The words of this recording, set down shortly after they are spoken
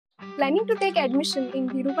Planning to take admission in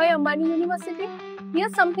Dhirubhai Ambani University?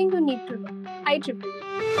 Here's something you need to know. IEEE.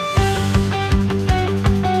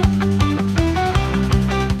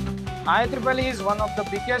 IEEE is one of the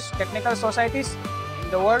biggest technical societies in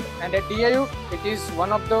the world, and at DIU, it is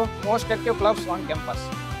one of the most active clubs on campus.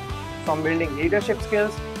 From building leadership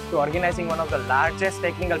skills to organizing one of the largest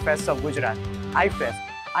technical fests of Gujarat, iFest,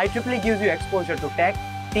 IEEE gives you exposure to tech,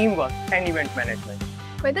 teamwork, and event management.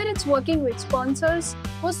 Whether it's working with sponsors,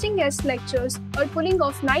 hosting guest lectures, or pulling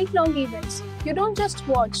off night-long events, you don't just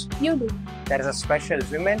watch, you do. There is a special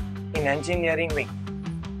Women in Engineering wing,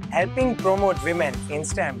 helping promote women in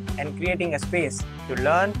STEM and creating a space to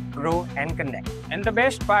learn, grow, and connect. And the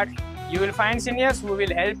best part, you will find seniors who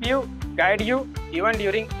will help you, guide you, even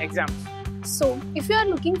during exams. So, if you are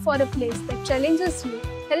looking for a place that challenges you,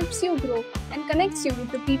 helps you grow, and connects you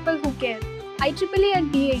with the people who care, IEEE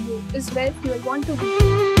at DIU is where you will want to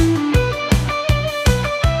be.